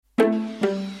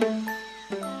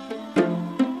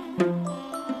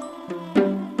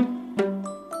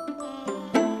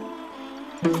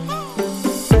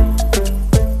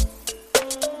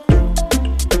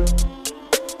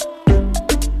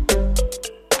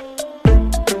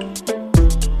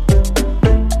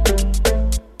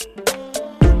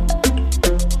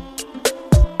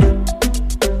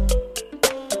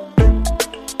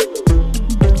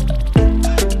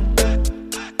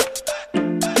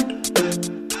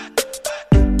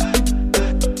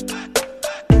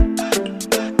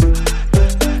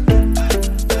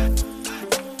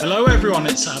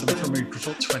everyone, it's Adam from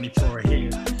Ukrafoot24 here,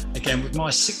 again with my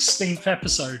 16th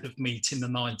episode of Meeting the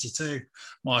 92.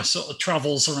 My sort of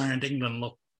travels around England,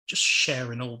 look, just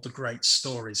sharing all the great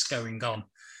stories going on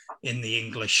in the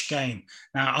English game.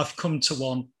 Now, I've come to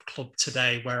one club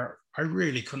today where I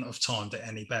really couldn't have timed it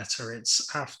any better.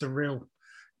 It's after a real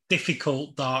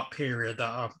difficult, dark period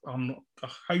that I'm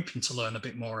hoping to learn a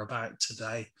bit more about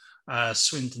today.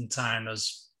 Swindon Town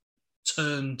has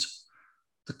turned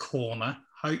the corner,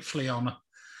 hopefully on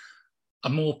a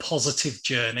more positive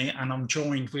journey, and I'm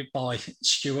joined by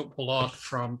Stuart Woolard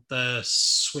from the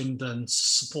Swindon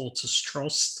Supporters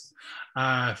Trust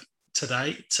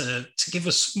today to give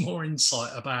us some more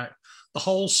insight about the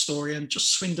whole story and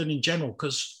just Swindon in general,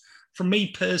 because for me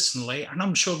personally, and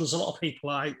I'm sure there's a lot of people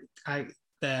out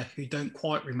there who don't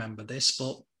quite remember this,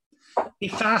 but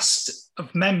if asked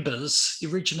of members,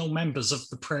 the original members of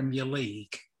the Premier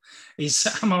League,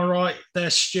 am I right there,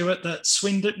 Stuart, that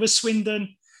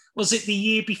Swindon, was it the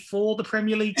year before the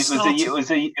Premier League started?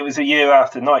 It was a year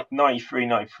after 93,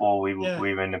 94 we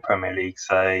were in the Premier League.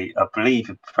 So I believe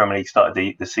the Premier League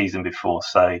started the season before.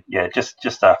 So yeah,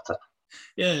 just after.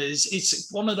 Yeah,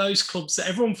 it's one of those clubs that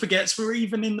everyone forgets we're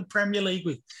even in the Premier League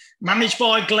with, managed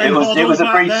by Glenn Hoddle. It was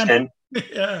a brief stint.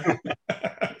 Yeah.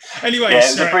 Anyway, yeah,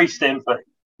 it was a brief stint, but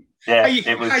yeah,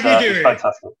 it was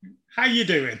fantastic. How you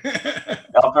doing?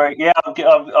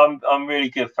 I'm really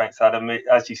good, thanks, Adam.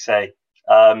 As you say,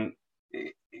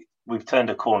 we've turned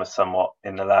a corner somewhat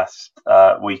in the last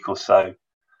week or so.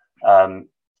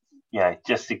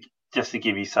 Just to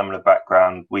give you some of the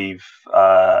background, we've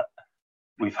had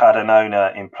an owner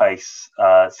in place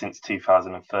since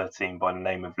 2013 by the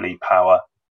name of Lee Power.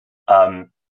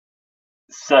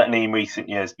 Certainly in recent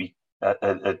years,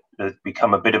 has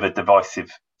become a bit of a divisive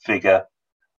figure,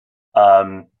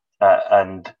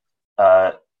 and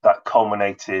that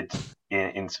culminated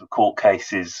in some court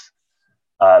cases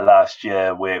last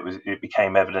year, where it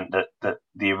became evident that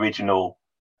the original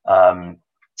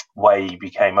way he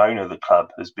became owner of the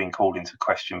club has been called into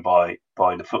question by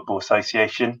the Football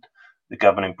Association, the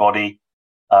governing body,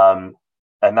 and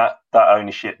that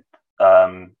ownership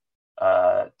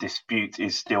dispute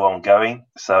is still ongoing.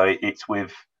 So it's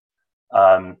with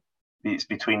it's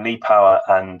between Lee Power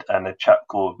and a chap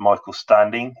called Michael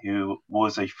Standing, who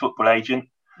was a football agent.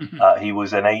 Mm-hmm. He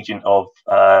was an agent of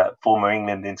former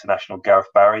England international Gareth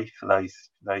Barry, for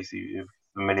those who are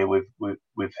familiar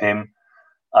with him.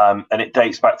 And it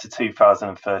dates back to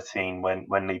 2013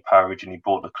 when Lee Power originally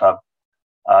bought the club.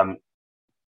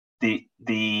 The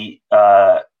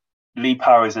Lee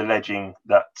Power is alleging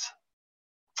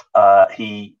that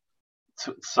he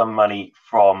took some money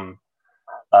from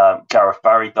Gareth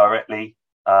Barry directly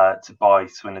to buy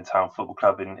Swindon Town Football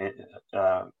Club in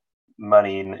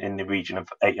money in the region of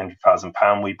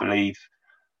 £800,000, we believe.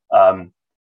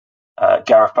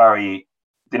 Gareth Barry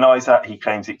denies that. He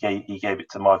claims he gave it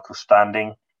to Michael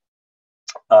Standing.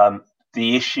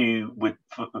 The issue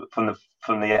from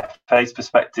the FA's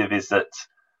perspective is that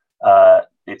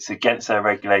it's against their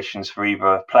regulations for either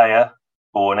a player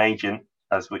or an agent,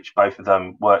 as which both of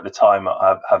them were at the time,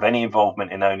 have any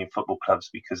involvement in owning football clubs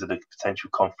because of the potential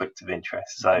conflict of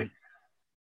interest.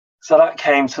 So that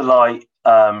came to light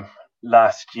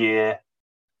last year,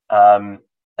 and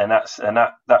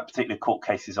that particular court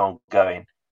case is ongoing.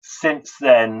 Since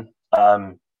then,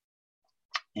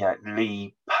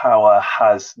 Lee Power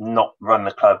has not run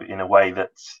the club in a way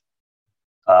that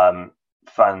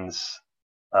fans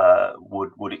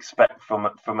would expect from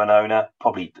an owner.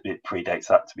 Probably it predates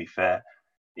that, to be fair,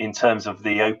 in terms of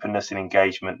the openness and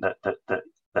engagement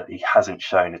that he hasn't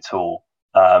shown at all.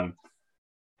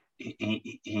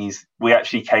 We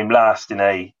actually came last in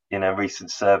a recent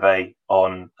survey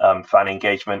on fan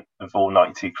engagement of all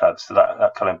 92 clubs, so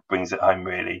that kind of brings it home,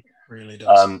 really. Really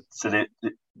does. So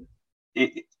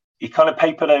it kind of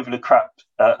papered over the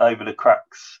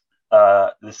cracks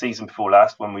the season before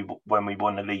last when we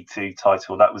won the League Two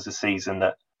title. That was a season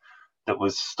that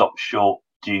was stopped short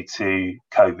due to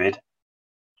COVID.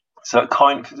 So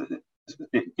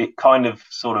it kind of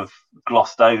sort of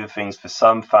glossed over things for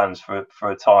some fans for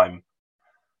a time,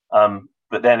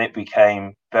 but then it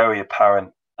became very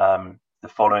apparent the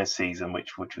following season,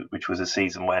 which was a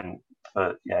season when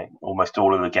for almost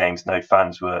all of the games no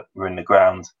fans were in the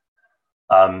ground.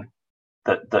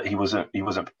 That he wasn't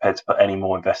prepared to put any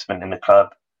more investment in the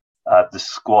club. The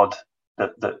squad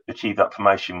that achieved that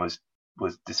promotion was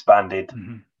disbanded.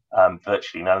 Mm-hmm.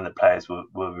 Virtually none of the players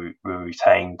were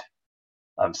retained.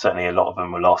 Certainly a lot of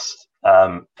them were lost.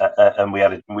 And we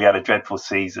had a dreadful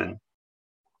season.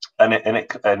 And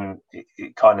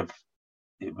it kind of,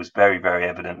 it was very, very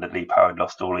evident that Lee Power had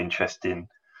lost all interest in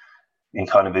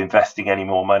kind of investing any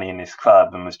more money in this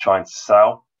club and was trying to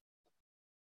sell.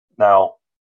 Now,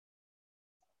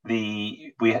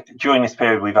 during this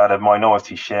period, we've had a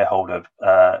minority shareholder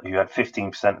who had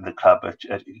 15% of the club,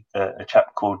 a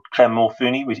chap called Clem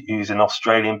Morfuni, who's an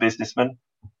Australian businessman.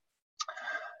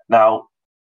 Now,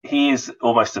 he is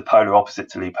almost the polar opposite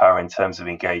to Lee Power in terms of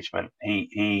engagement.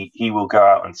 He will go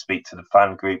out and speak to the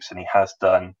fan groups, and he has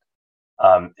done.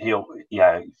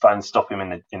 Fans stop him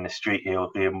in the street.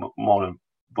 He'll more than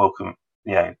welcome,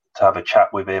 to have a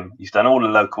chat with him. He's done all the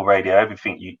local radio,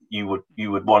 everything you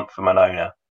would want from an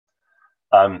owner.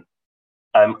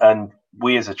 And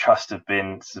we as a trust have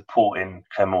been supporting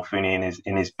Clem Morfuni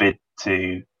in his bid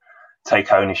to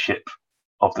take ownership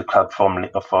of the club from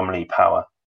Lee Power.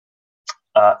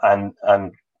 And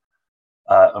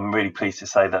I'm really pleased to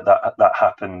say that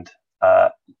happened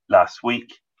last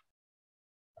week.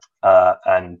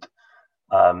 And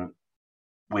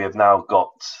we have now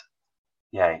got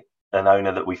an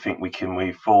owner that we think we can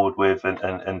move forward with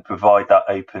and provide that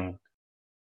open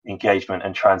engagement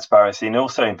and transparency, and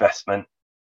also investment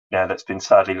that's been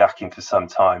sadly lacking for some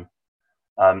time.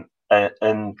 And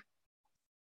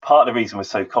part of the reason we're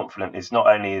so confident is not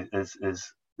only is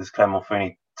Clem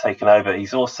Morfuni taken over,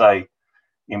 he's also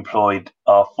employed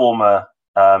our former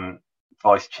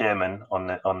vice chairman on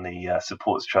the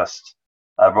supports trust,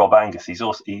 Rob Angus.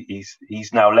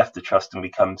 He's now left the trust and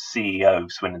become CEO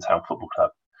of Swindon Town Football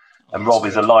Club, and Rob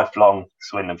is a lifelong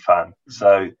Swindon fan.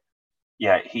 So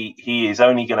he is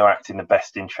only going to act in the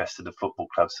best interest of the football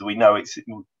club. So we know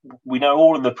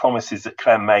all of the promises that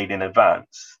Clem made in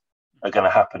advance are going to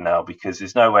happen now, because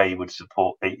there's no way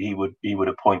he would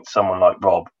appoint someone like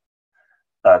Rob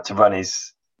to run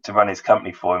his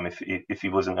company for him if he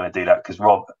wasn't going to do that. Because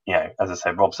Rob, as I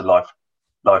said, Rob's a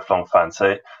lifelong fan.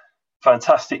 So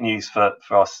fantastic news for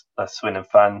us Swindon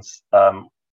fans.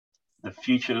 The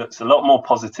future looks a lot more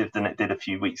positive than it did a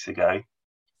few weeks ago.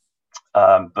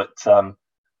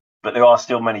 But there are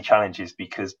still many challenges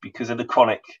because of the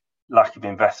chronic lack of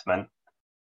investment.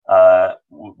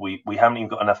 We haven't even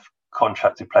got enough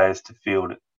contracted players to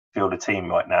field a team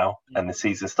right now, and the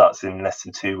season starts in less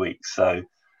than 2 weeks. So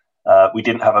we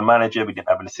didn't have a manager, we didn't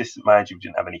have an assistant manager, we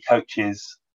didn't have any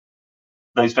coaches.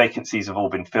 Those vacancies have all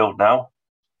been filled now,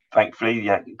 thankfully.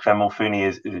 Clem Morfuni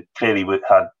is clearly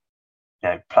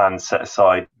had plans set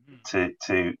aside to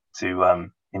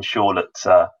ensure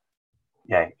that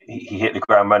he hit the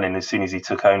ground running as soon as he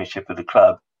took ownership of the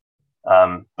club.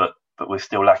 But we're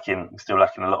still lacking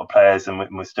a lot of players, and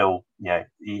we're still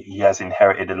he has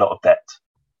inherited a lot of debt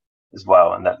as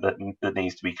well, and that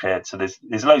needs to be cleared. So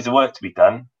there's loads of work to be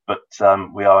done, but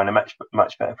we are in a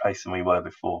much better place than we were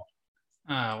before.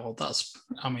 Well, that's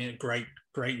great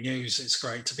news. It's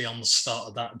great to be on the start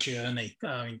of that journey.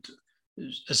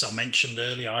 As I mentioned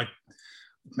earlier, I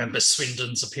remember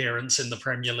Swindon's appearance in the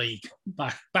Premier League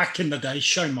back in the day.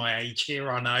 Show my age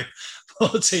here, I know,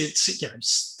 but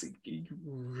you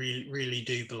really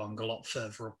do belong a lot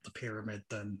further up the pyramid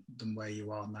than where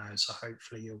you are now. So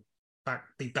hopefully you'll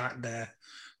be back there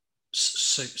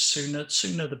sooner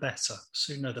the better.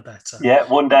 Sooner the better. Yeah,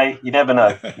 one day. You never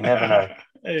know.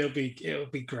 It'll be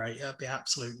great. It'll be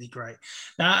absolutely great.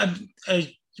 Now, you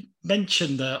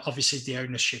mentioned obviously the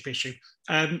ownership issue.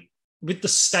 With the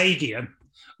stadium,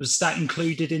 was that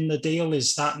included in the deal?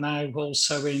 Is that now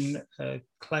also in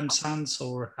Clem's hands,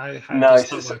 or how does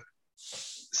that work?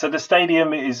 So the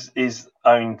stadium is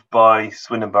owned by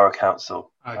Swindon Borough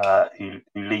Council, okay, who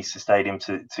lease the stadium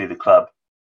to the club.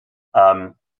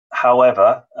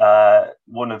 However,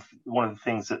 one of the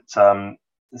things that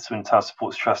the Swindon Town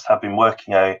Supporters Trust have been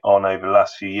working on over the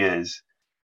last few years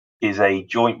is a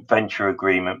joint venture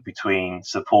agreement between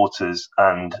supporters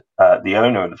and the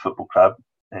owner of the football club.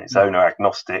 It's owner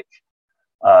agnostic,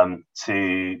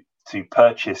 to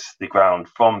purchase the ground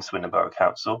from Swindon Borough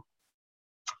Council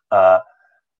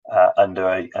under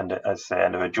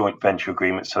a joint venture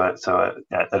agreement. So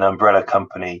an umbrella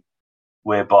company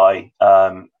whereby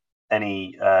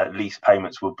any lease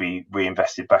payments will be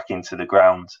reinvested back into the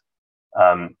ground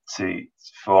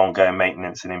for ongoing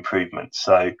maintenance and improvement.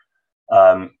 So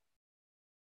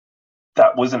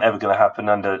that wasn't ever going to happen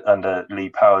under Lee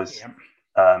Power's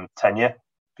tenure,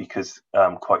 because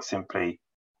quite simply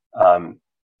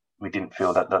we didn't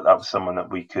feel that was someone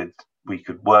that we could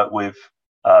work with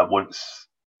once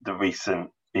the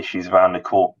recent issues around the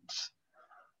court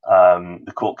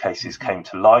cases came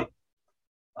to light.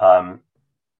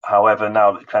 However,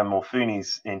 now that Clem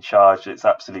Morfuni's in charge, it's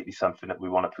absolutely something that we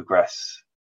want to progress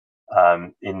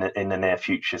in the near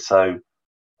future. So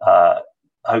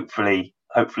hopefully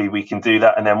we can do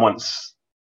that, and then once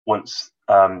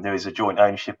there is a joint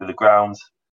ownership of the grounds,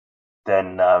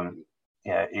 then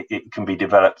it can be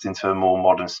developed into a more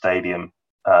modern stadium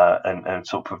and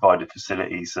sort of provided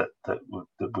facilities that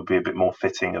would be a bit more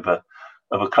fitting of a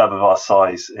club of our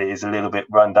size. It is a little bit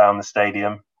run down, the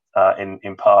stadium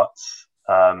in parts,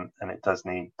 and it does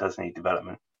need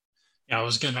development. Yeah, I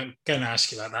was going to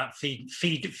ask you about that.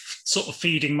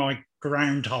 Feeding my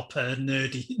groundhopper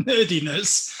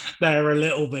nerdiness there a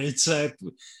little bit.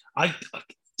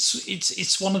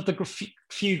 It's one of the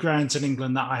few grounds in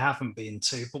England that I haven't been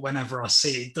to, but whenever I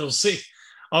see it, they'll see.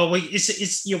 Oh wait,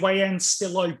 is your way end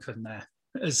still open there?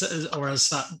 Or has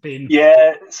that been?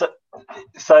 Yeah,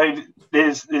 so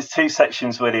there's two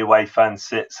sections where the away fans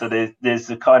sit. So there's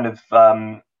the kind of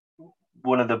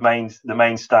one of the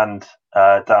main stand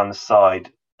down the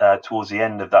side. Towards the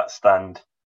end of that stand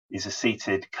is a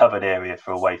seated covered area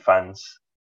for away fans.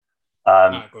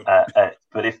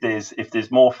 But if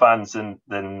there's more fans than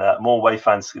more away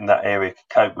fans in that area can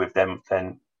cope with them,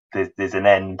 then there's an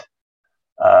end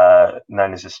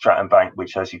known as a Stratton Bank,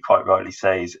 which, as you quite rightly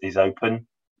say, is open.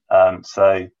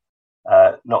 So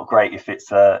not great if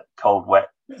it's a cold, wet,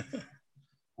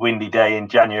 windy day in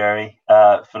January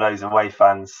for those away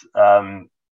fans, and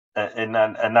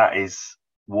that is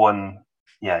one.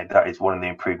 Yeah, that is one of the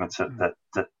improvements that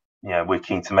we're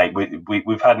keen to make.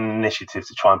 We've had an initiative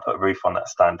to try and put a roof on that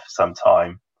stand for some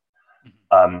time.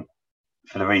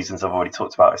 For the reasons I've already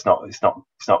talked about, it's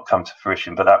not come to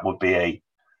fruition, but that would be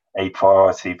a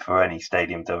priority for any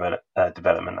stadium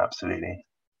development. Absolutely.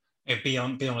 Be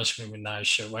honest with me now,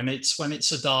 sure. When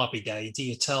it's a derby day, do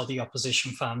you tell the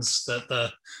opposition fans that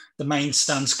the main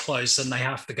stand's closed and they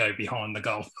have to go behind the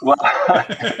goal? Well,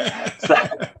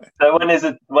 so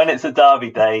when it's a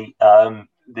derby day,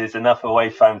 there's enough away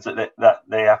fans that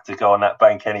they have to go on that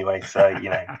bank anyway. So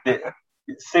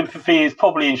sympathy is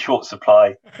probably in short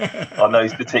supply on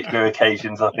those particular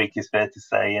occasions. I think is fair to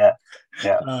say.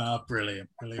 Yeah. Brilliant.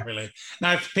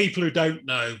 Now, for people who don't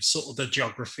know sort of the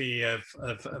geography of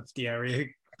the area,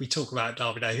 we talk about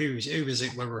Derby Day. Who is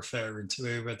it we're referring to?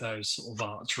 Who are those sort of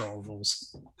arch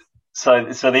rivals? So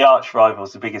the arch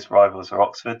rivals, the biggest rivals, are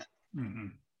Oxford. Mm-hmm.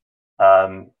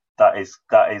 That is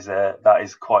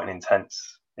quite an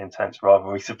intense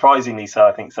rivalry. Surprisingly so.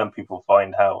 I think some people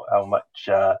find how much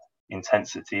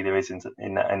intensity there is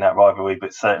in that rivalry,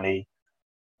 but certainly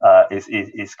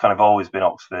it's kind of always been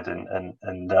Oxford, and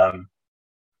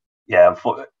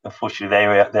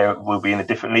unfortunately they will be in a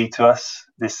different league to us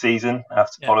this season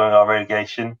after following our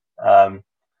relegation. But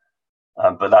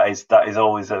that is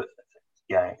always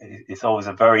it's always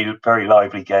a very, very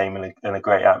lively game and a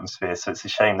great atmosphere. So it's a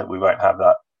shame that we won't have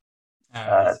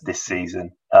that this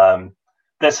season.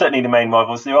 They're certainly the main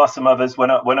rivals. There are some others. When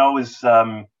I was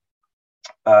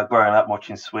growing up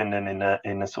watching Swindon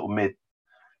in the sort of mid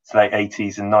to late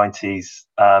 80s and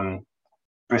 90s,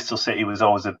 Bristol City was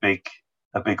always a big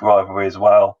rivalry as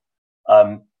well.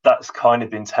 That's kind of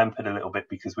been tempered a little bit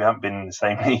because we haven't been in the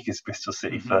same league as Bristol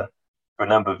City for a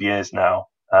number of years now.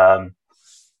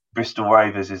 Bristol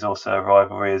Rovers is also a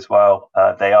rivalry as well.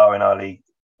 They are in our league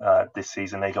this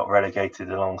season. They got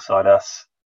relegated alongside us.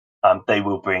 They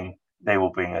will bring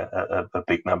a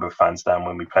big number of fans down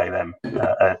when we play them,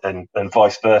 and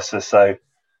vice versa. So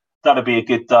that'll be a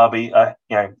good derby.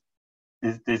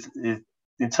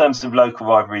 In terms of local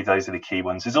rivalry, those are the key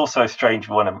ones. There's also a strange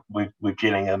one with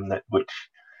Gillingham which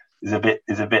is a bit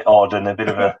odd and a bit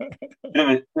of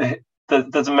a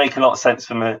doesn't make a lot of sense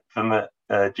from a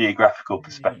geographical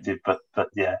perspective. But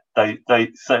yeah,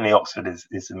 they certainly Oxford is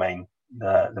the main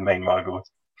rival.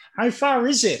 How far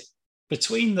is it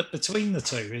between the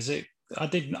two? Is it? I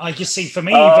just see, for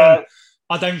me, even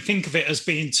I don't think of it as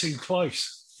being too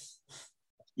close.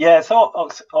 Yeah, so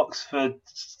Oxford,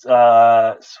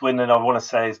 Swindon, I want to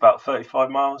say is about 35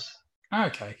 miles.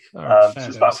 Okay. So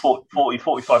it's about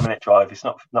 45 minute drive. It's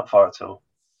not far at all.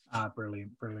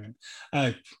 Brilliant.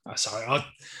 Sorry,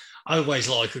 I always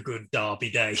like a good derby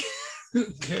day.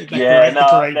 Great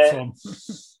fun.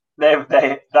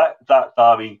 That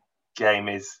derby game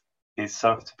is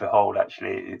something to behold.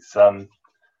 Actually, it's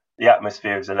the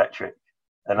atmosphere is electric,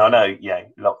 and I know,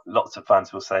 lots of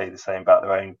fans will say the same about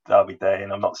their own derby day,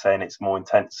 and I'm not saying it's more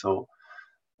intense or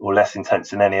less intense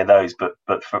than any of those, but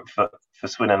for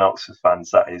Swindon and Oxford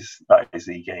fans, that is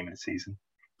the game of the season.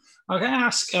 I can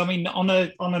ask. I mean, on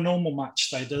a normal match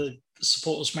day, do the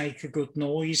supporters make a good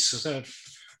noise?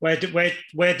 Where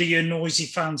do your noisy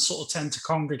fans sort of tend to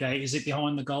congregate? Is it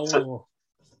behind the goal? Or?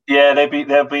 Yeah, they'll be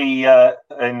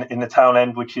in the town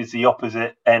end, which is the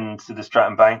opposite end to the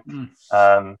Stratton Bank,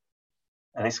 and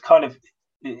it's kind of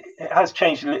it has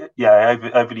changed. Yeah,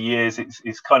 over the years,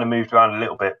 it's kind of moved around a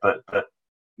little bit, but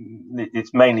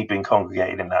it's mainly been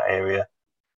congregated in that area.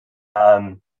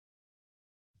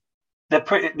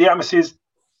 the atmospheres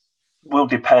will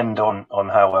depend on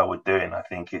how well we're doing. I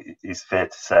think it is fair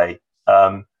to say.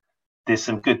 There's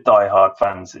some good die-hard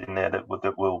fans in there that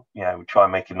will try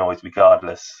and make a noise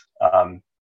regardless.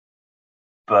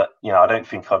 But I don't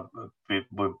think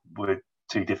we're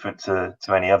too different to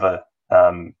any other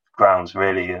grounds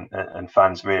really, and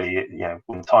fans really.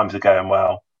 When times are going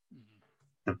well,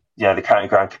 the county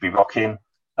ground could be rocking.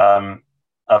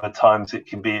 Other times it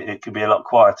can be a lot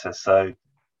quieter. So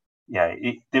there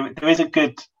is a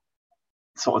good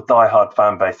sort of die-hard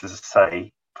fan base, as I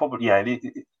say. Probably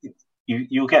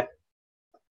you'll get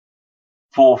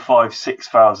 4,000, 5,000,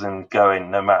 6,000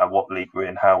 going no matter what league we're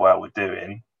in, how well we're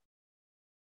doing.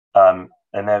 And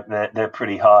they're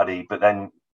pretty hardy, but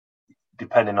then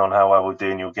depending on how well we're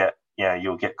doing, you'll get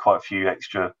quite a few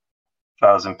extra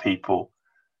thousand people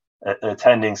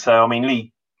attending. So I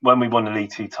mean, when we won the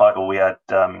League Two title, we had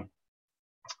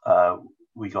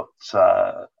we got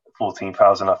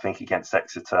 14,000, I think, against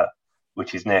Exeter,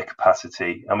 which is near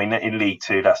capacity. I mean, in League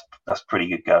Two, that's pretty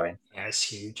good going. Yeah, it's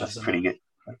huge. That's pretty good.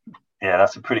 Yeah,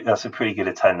 that's a pretty good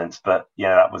attendance. But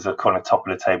that was a kind of top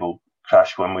of the table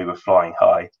clash when we were flying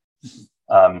high.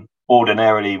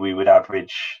 Ordinarily, we would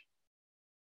average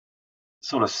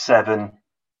sort of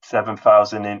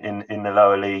 7,000 in the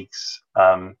lower leagues.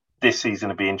 This season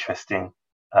will be interesting.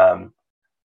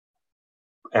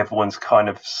 Everyone's kind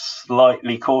of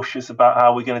slightly cautious about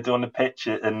how we're going to do on the pitch,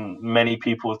 and many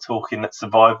people are talking that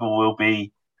survival will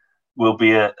be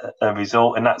a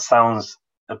result. And that sounds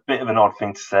a bit of an odd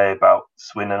thing to say about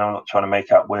Swindon. I'm not trying to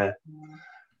make out we're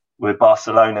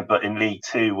Barcelona, but in League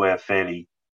Two we're a fairly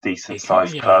decent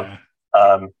sized club.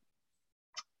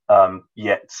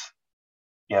 Yet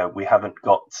we haven't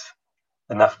got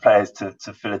enough players to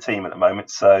fill a team at the moment.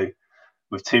 So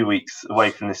with 2 weeks away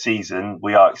from the season,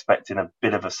 we are expecting a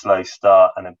bit of a slow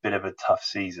start and a bit of a tough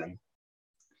season.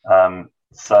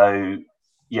 So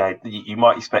you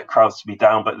might expect crowds to be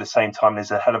down, but at the same time,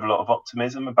 there's a hell of a lot of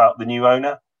optimism about the new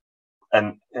owner,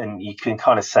 and you can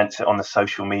kind of sense it on the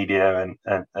social media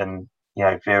and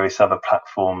various other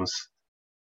platforms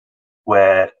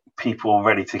where people are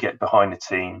ready to get behind the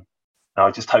team. And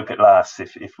I just hope it lasts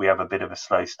if we have a bit of a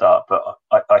slow start. But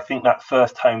I think that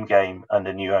first home game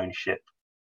under new ownership,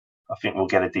 I think we'll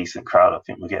get a decent crowd. I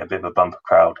think we'll get a bit of a bumper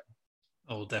crowd.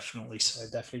 Oh, definitely so.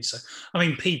 Definitely so. I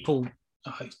mean, people,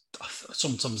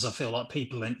 sometimes I feel like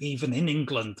people, even in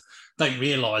England, don't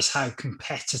realise how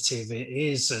competitive it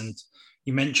is. And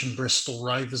you mentioned Bristol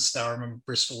Rovers there. I remember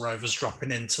Bristol Rovers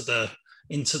dropping into the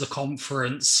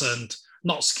conference, and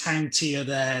Notts County are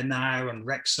there now, and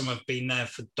Wrexham have been there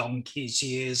for donkey's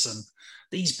years. And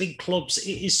these big clubs, it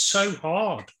is so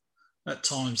hard at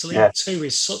times. League Two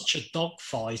is such a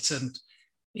dogfight, and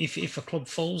if a club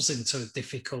falls into a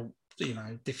difficult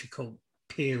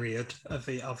period of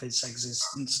its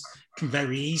existence, can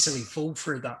very easily fall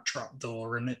through that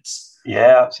trapdoor. And it's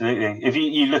absolutely. If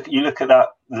you look at that,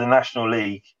 the National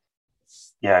League,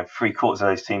 3/4 of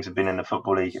those teams have been in the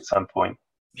Football League at some point.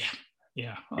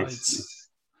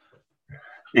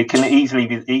 It can easily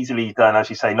be done, as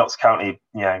you say. Notts County,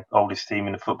 oldest team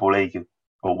in the Football League,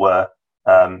 or were,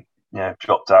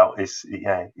 dropped out.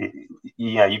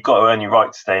 You've got to earn your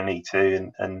right to stay in League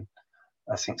Two, and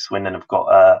I think Swindon have got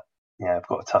a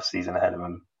tough season ahead of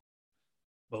them.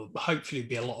 Well, hopefully it'll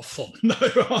be a lot of fun.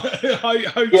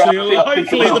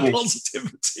 Hopefully the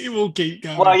positivity will keep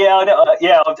going. Well,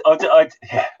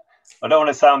 I don't want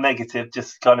to sound negative,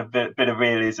 just kind of a bit of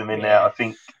realism in there. I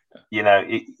think,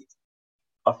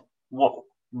 what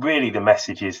really the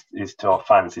message is to our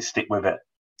fans is stick with it.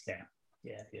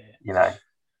 Yeah.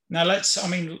 Now let's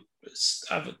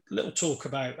have a little talk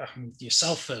about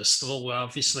yourself first of all.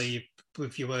 Obviously,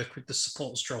 with your work with the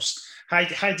Supporters Trust, how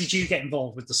did you get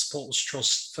involved with the Supporters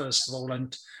Trust first of all,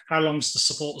 and how long's the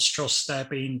Supporters Trust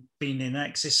been in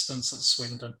existence at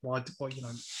Swindon?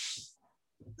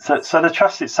 So the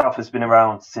trust itself has been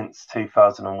around since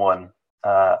 2001.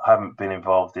 I haven't been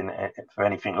involved in it for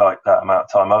anything like that amount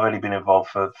of time. I've only been involved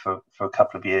for a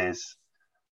couple of years,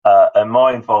 and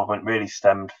my involvement really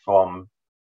stemmed from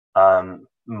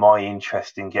my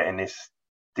interest in getting this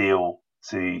deal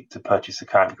to purchase the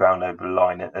county ground over the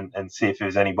line, and see if there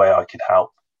was any way I could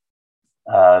help.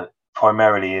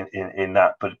 Primarily in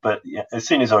that, but as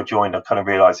soon as I joined, I kind of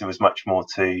realised there was much more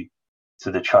to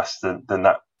the trust than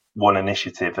that one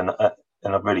initiative, and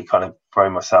I've really kind of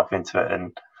thrown myself into it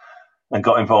and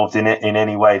got involved in it in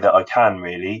any way that I can.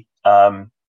 Really,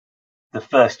 the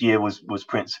first year was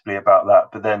principally about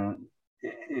that, but then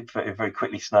it very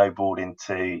quickly snowballed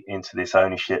into this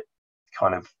ownership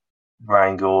kind of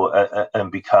wrangle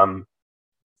and become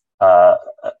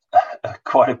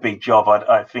quite a big job.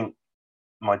 I think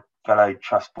fellow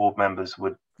trust board members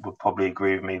would probably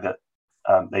agree with me that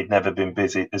they've never been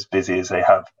as busy as they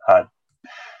have had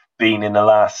been in the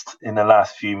last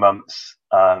few months,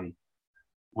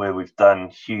 where we've done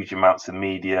huge amounts of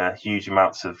media, huge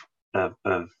amounts of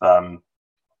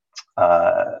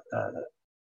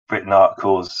written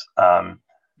articles.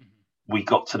 We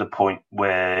got to the point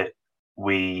where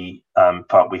we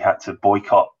had to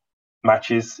boycott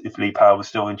matches if Lee Power was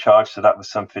still in charge. So that was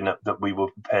something that we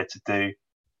were prepared to do.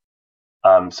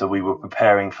 So we were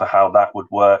preparing for how that would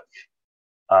work.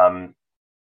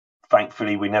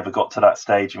 Thankfully, we never got to that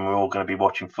stage, and we're all going to be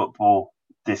watching football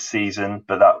this season.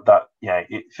 But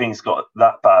things got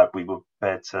that bad. We were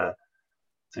prepared to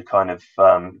kind of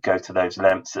go to those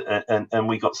lengths, and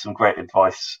we got some great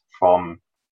advice from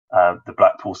the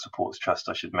Blackpool Supporters Trust.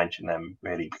 I should mention them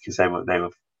really, because they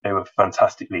were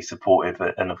fantastically supportive,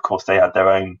 and of course they had their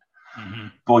own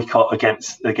boycott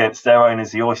against their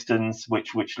owners, the Oystons,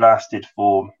 which lasted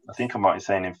for, I think I might be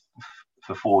saying,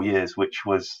 for 4 years, which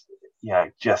was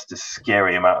just a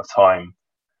scary amount of time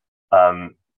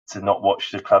to not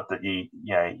watch the club that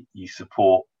you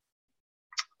support.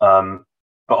 But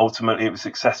ultimately it was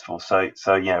successful. So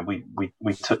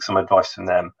we took some advice from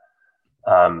them.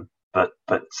 But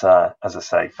as I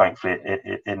say, thankfully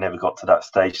it never got to that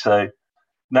stage. So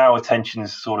now attention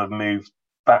has sort of moved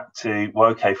back to, well,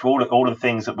 okay, for all the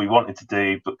things that we wanted to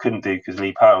do but couldn't do because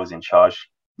Lee Power was in charge,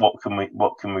 what can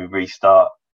we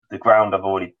restart? The ground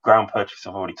purchase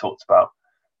I've already talked about,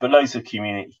 but loads of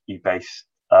community-based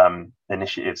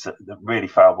initiatives that really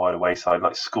fell by the wayside,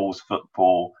 like schools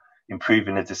football,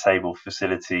 improving the disabled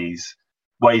facilities,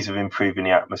 ways of improving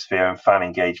the atmosphere and fan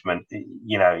engagement.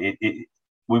 We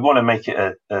want to make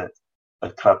it a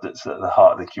club that's at the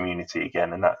heart of the community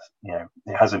again, and that's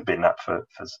it hasn't been that for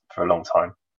a long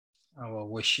time. I will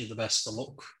wish you the best of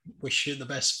luck. Wish you the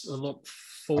best of luck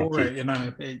for it.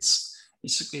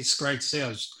 It's great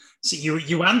to see.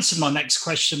 You answered my next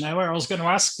question there, where I was going to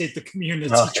ask, did the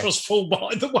community trust fall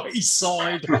by the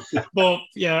wayside? But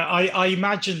yeah, I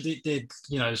imagined it did.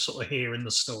 Sort of hearing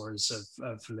the stories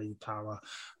of Lee Power.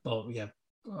 But yeah,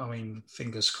 I mean,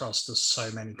 fingers crossed. There's so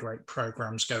many great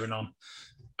programs going on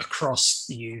across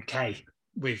the UK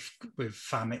with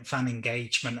fan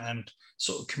engagement and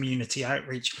sort of community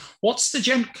outreach.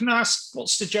 Can I ask,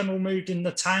 what's the general mood in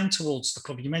the town towards the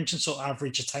club? You mentioned sort of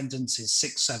average attendance is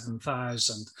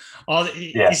 6,000-7,000.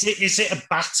 Is it a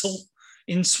battle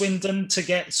in Swindon to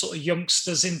get sort of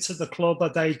youngsters into the club? Are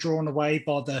they drawn away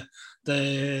by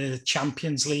the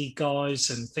Champions League guys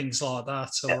and things like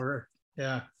that? Or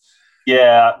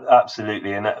Yeah,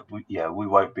 absolutely, and we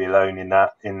won't be alone in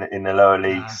that in the lower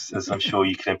leagues, as I'm sure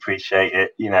you can appreciate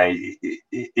it.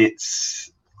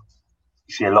 It's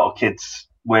you see a lot of kids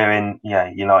wearing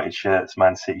United shirts,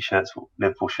 Man City shirts,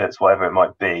 Liverpool shirts, whatever it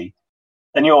might be,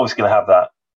 and you're always going to have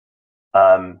that.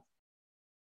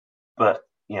 But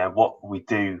what we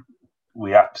do,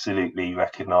 we absolutely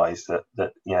recognise that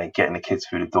getting the kids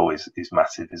through the door is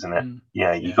massive, isn't it?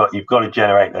 You've got to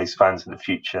generate those fans in the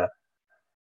future.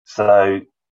 So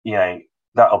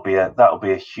that'll be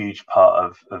a huge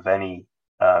part of any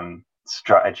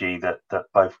strategy that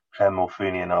both Clem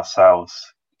Morfuni and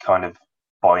ourselves kind of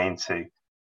buy into.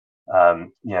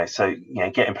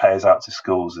 Getting players out to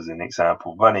schools as an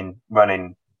example, running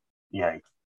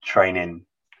training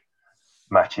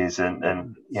matches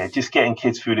and just getting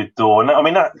kids through the door. And I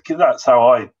mean that's how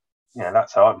I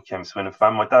became a Swindon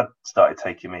fan. My dad started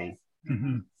taking me,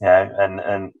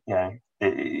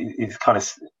 it's kind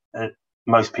of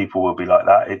most people will be like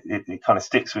that. It kind of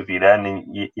sticks with you then,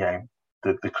 and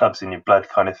the club's in your blood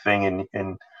kind of thing,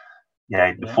 and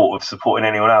the thought of supporting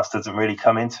anyone else doesn't really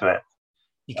come into it.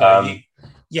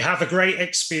 You have a great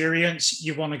experience,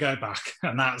 you want to go back,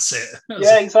 and that's it.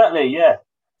 Exactly. Yeah.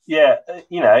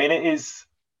 And it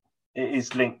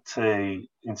is linked to,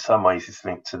 in some ways, it's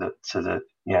linked to the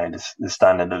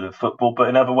standard of the football, but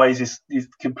in other ways, it's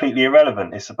completely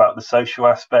irrelevant. It's about the social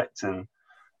aspect and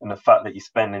the fact that you're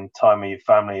spending time with your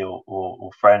family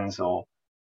or friends, or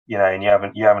and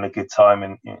you're having a good time,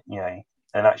 and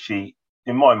and actually,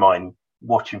 in my mind,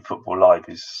 watching football live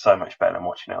is so much better than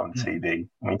watching it on TV.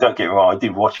 I mean, don't get me wrong, I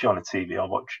do watch it on the TV. I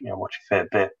watch a fair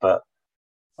bit, but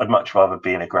I'd much rather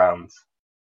be in a ground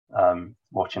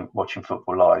watching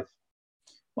football live.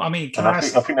 Well, I mean, I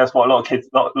think that's what a lot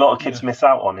of kids miss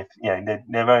out on. If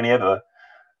they only ever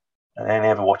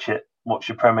watch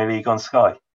the Premier League on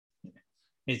Sky.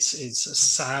 It's a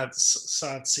sad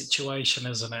situation,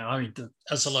 isn't it? I mean,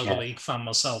 as a local league fan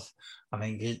myself, I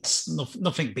think it's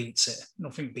nothing beats it.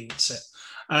 Nothing beats it.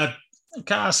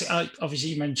 Can I ask, obviously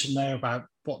you mentioned there about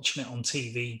watching it on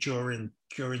TV during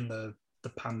the the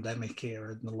pandemic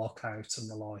era and the lockout and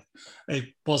the like.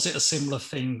 Was it a similar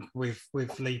thing with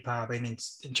Lee Power being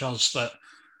in charge that,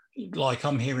 like,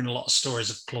 I'm hearing a lot of stories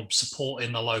of clubs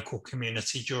supporting the local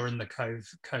community during the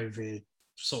COVID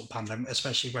sort of pandemic,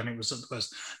 especially when it was at the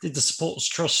worst. Did the Supporters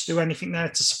Trust do anything there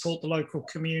to support the local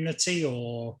community,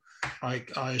 or I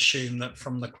assume that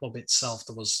from the club itself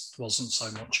there wasn't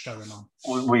so much going on?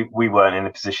 We weren't in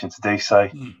a position to do so.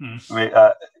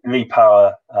 Mm-hmm. Lee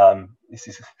Power, this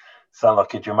is sound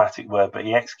like a dramatic word, but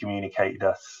he excommunicated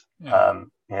us. Yeah.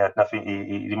 He had nothing.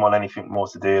 He didn't want anything more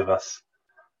to do with us.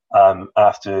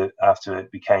 After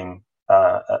it became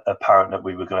apparent that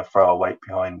we were going to throw our weight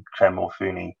behind Clem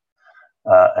Morfuni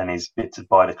and his bid to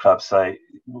buy the club. So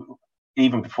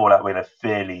even before that, we had a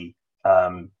fairly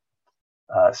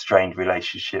strained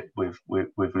relationship with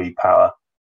Lee Power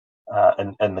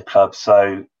and the club.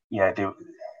 So yeah,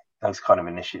 those kind of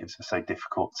initiatives are so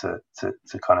difficult to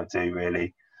kind of do,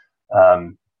 really.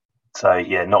 So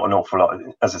yeah, not an awful lot,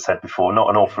 as I said before, not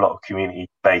an awful lot of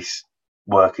community-based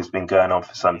work has been going on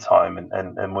for some time,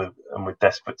 and we're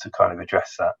desperate to kind of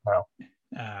address that now.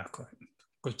 Quite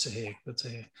good to hear.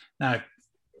 Now,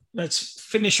 let's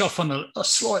finish off on a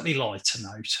slightly lighter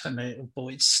note, but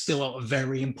it's still a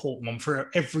very important one for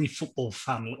every football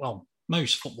fan. Well,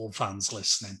 most football fans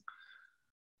listening.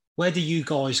 Where do you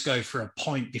guys go for a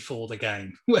pint before the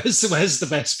game? Where's the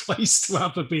best place to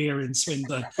have a beer in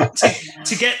Swindon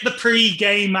to get the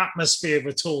pre-game atmosphere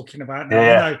we're talking about now?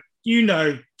 Yeah. You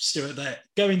know, Stuart, that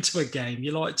going to a game,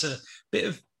 you like to bit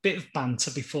of banter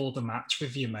before the match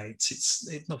with your mates.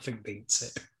 Nothing beats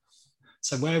it.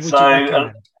 So where would you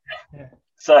recommend?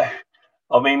 So,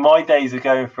 I mean, my days of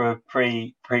going for a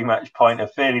pre-match pint are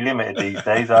fairly limited these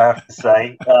days, I have to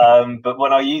say. But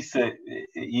when it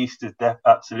used to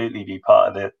absolutely be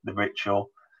part of the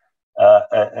ritual.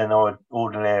 And I would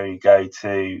ordinarily go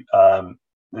to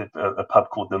a pub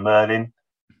called the Merlin.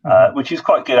 Which is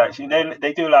quite good, actually.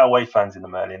 They do allow away fans in the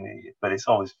Merlin, but it's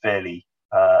always fairly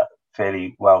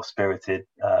well spirited,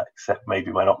 except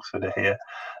maybe when Oxford are here.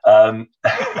 But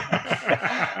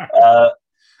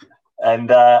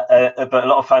a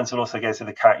lot of fans will also go to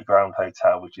the County Ground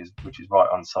Hotel, which is right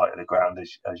on site of the ground,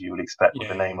 as you would expect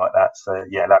with a name like that. So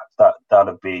yeah,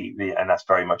 that'll be and that's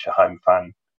very much a home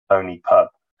fan only pub.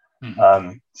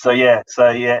 Mm-hmm. So yeah,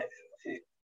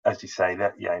 as you say,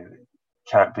 that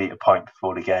can't beat a pint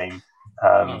before the game,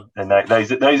 and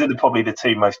those are probably the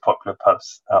two most popular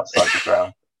pubs outside the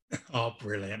ground. Oh,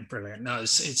 brilliant! No,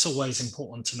 it's always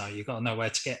important to know. You've got to know where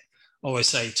to get. I always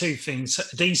say two things: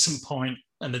 a decent pint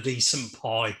and a decent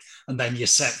pie, and then you're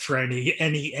set for any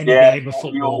game of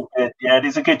football. Yeah,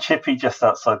 there's a good chippy just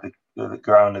outside the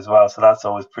ground as well, so that's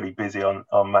always pretty busy on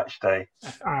match day.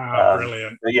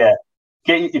 Brilliant! But yeah,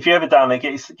 if you're ever down there,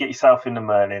 get yourself in the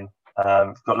Merlin.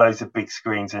 Got loads of big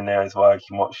screens in there as well. You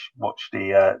can watch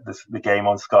the game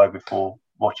on Sky before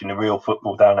watching the real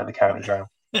football down at the county ground.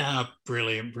 Yeah,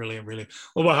 brilliant.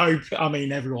 Well,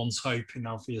 everyone's hoping,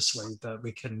 obviously, that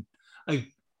we can.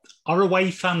 Are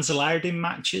away fans allowed in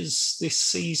matches this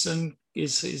season?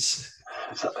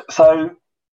 So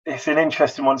it's an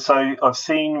interesting one. So I've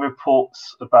seen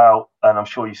reports about, and I'm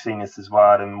sure you've seen this as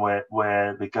well, Adam,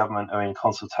 where the government are in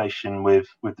consultation with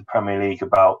the Premier League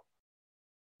about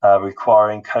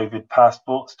requiring COVID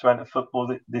passports to enter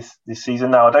football this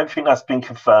season. Now, I don't think that's been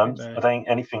confirmed. I don't think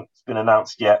anything's been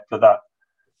announced yet, but that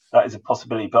is a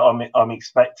possibility. But I'm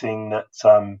expecting that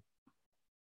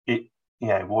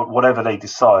whatever they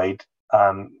decide,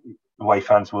 away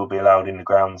fans will be allowed in the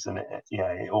grounds, and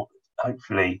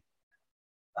hopefully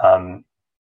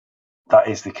that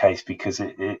is the case, because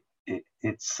it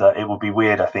will be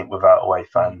weird, I think, without away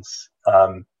fans.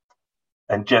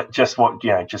 And just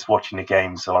watching the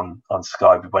games on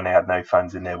Sky when they had no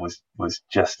fans in there was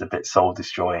just a bit soul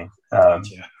destroying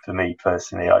for me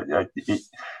personally.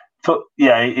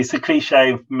 It's a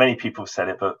cliche. Many people have said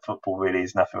it, but football really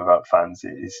is nothing without fans.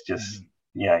 It's just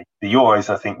the Euros,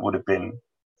 I think, would have been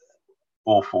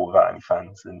awful without any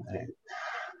fans, and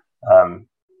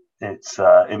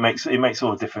it makes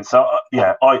all the difference. So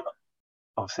I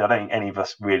don't think any of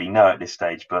us really know at this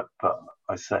stage, but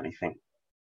I certainly think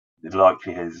the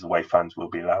likelihood is away fans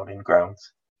will be allowed in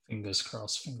grounds. Fingers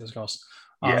crossed.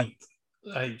 Yeah.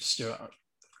 Stuart,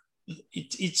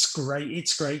 it's great.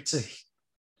 It's great to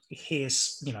hear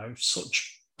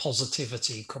such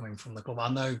positivity coming from the club. I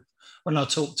know when I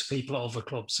talk to people at other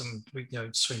clubs, and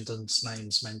Swindon's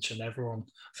names mentioned, everyone,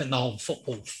 I think the whole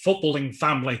footballing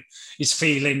family is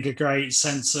feeling a great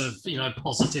sense of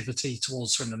positivity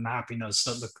towards Swindon, happiness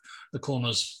that the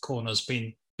corner's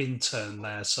been turned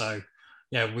there. So.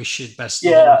 Yeah, wish you best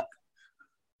of luck.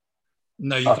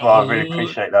 No, I really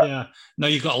appreciate that. Yeah, no,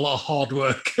 you've got a lot of hard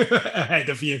work ahead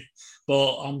of you,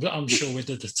 but I'm sure with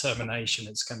the determination,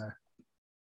 it's gonna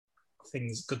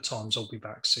good times will be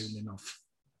back soon enough.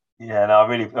 Yeah, no, I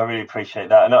really appreciate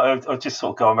that, and I'll just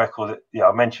sort of go on record that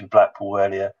I mentioned Blackpool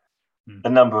earlier. A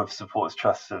number of supporters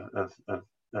trusts have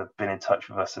been in touch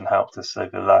with us and helped us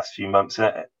over the last few months,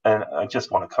 and I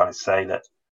just want to kind of say that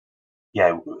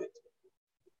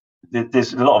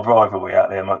there's a lot of rivalry out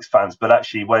there amongst fans, but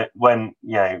actually when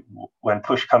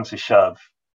push comes to shove,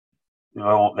 they're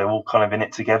all kind of in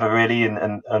it together, really,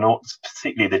 and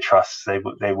particularly the trusts, they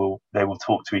will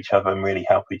talk to each other and really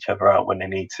help each other out when they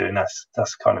need to, and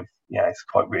that's kind of it's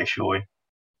quite reassuring.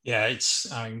 Yeah,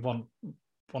 it's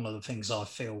one of the things I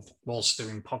feel whilst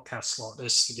doing podcasts like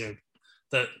this,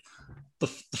 that the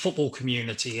football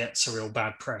community gets a real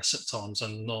bad press at times,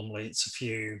 and normally it's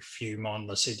a few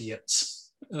mindless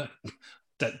idiots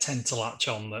that tend to latch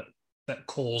on that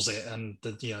cause it, and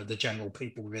the general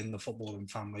people within the footballing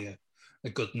family are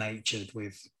good natured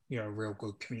with real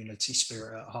good community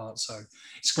spirit at heart. So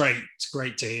it's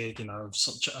great to hear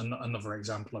such another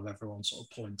example of everyone sort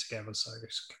of pulling together. So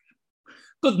it's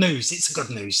good news. It's a good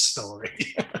news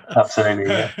story. Absolutely.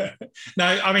 Yeah.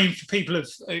 Now, I mean, for people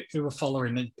who are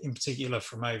following in particular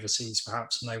from overseas,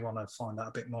 perhaps, and they want to find out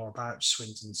a bit more about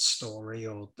Swindon's story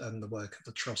and the work of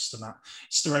the trust and that,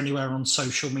 is there anywhere on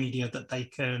social media that they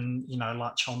can,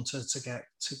 latch onto to get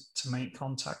to make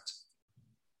contact?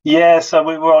 Yeah, so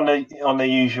we were on the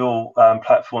usual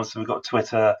platforms. So we've got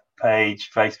Twitter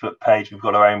page, Facebook page. We've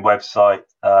got our own website,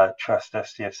 Trust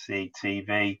STFC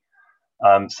TV.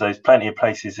 So there's plenty of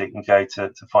places that you can go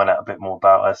to find out a bit more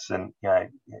about us. And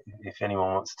if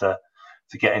anyone wants to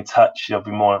get in touch, we'll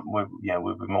be more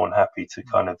than happy to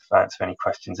kind of answer any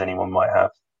questions anyone might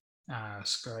have.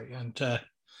 That's great. And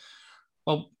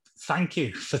well, thank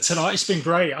you for tonight. It's been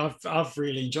great. I've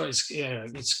really enjoyed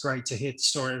it. It's great to hear the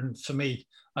story. And for me,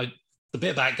 the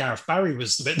bit about Gareth Barry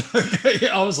was the bit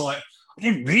I was like, I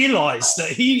didn't realise that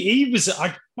he was.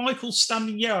 Michael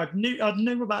standing. Yeah, I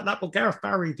knew about that, but Gareth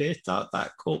Barry did.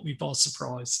 That caught me by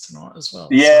surprise tonight as well.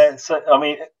 Yeah, so I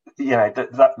mean,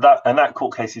 that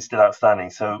court case is still outstanding.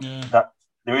 So that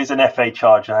there is an FA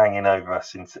charge hanging over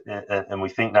us, and we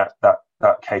think that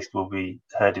case will be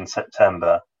heard in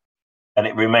September, and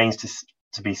it remains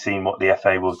to be seen what the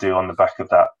FA will do on the back of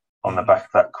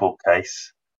that court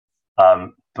case.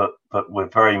 But we're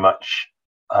very much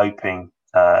hoping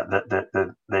that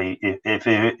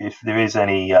if there is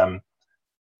any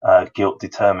guilt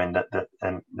determined, that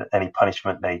any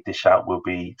punishment they dish out will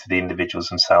be to the individuals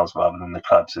themselves rather than the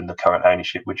clubs and the current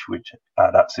ownership, which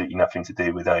had absolutely nothing to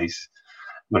do with those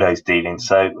dealings.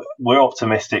 So we're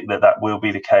optimistic that will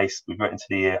be the case. We've written to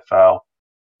the EFL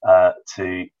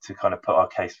to kind of put our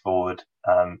case forward.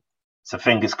 So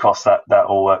fingers crossed that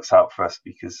all works out for us,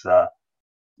 because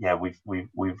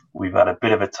we've had a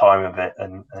bit of a time of it,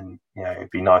 and it'd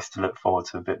be nice to look forward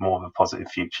to a bit more of a positive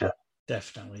future.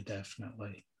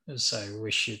 Definitely. So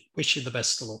wish you the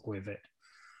best of luck with it.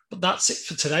 But that's it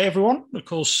for today, everyone. Of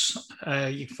course,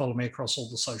 you can follow me across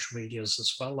all the social medias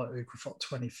as well at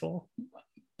Ugrafot24.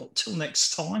 But till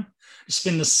next time, it's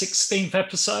been the 16th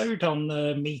episode on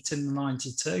the Meet in the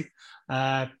 92.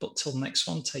 But till next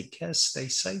one, take care, stay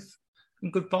safe,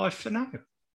 and goodbye for now.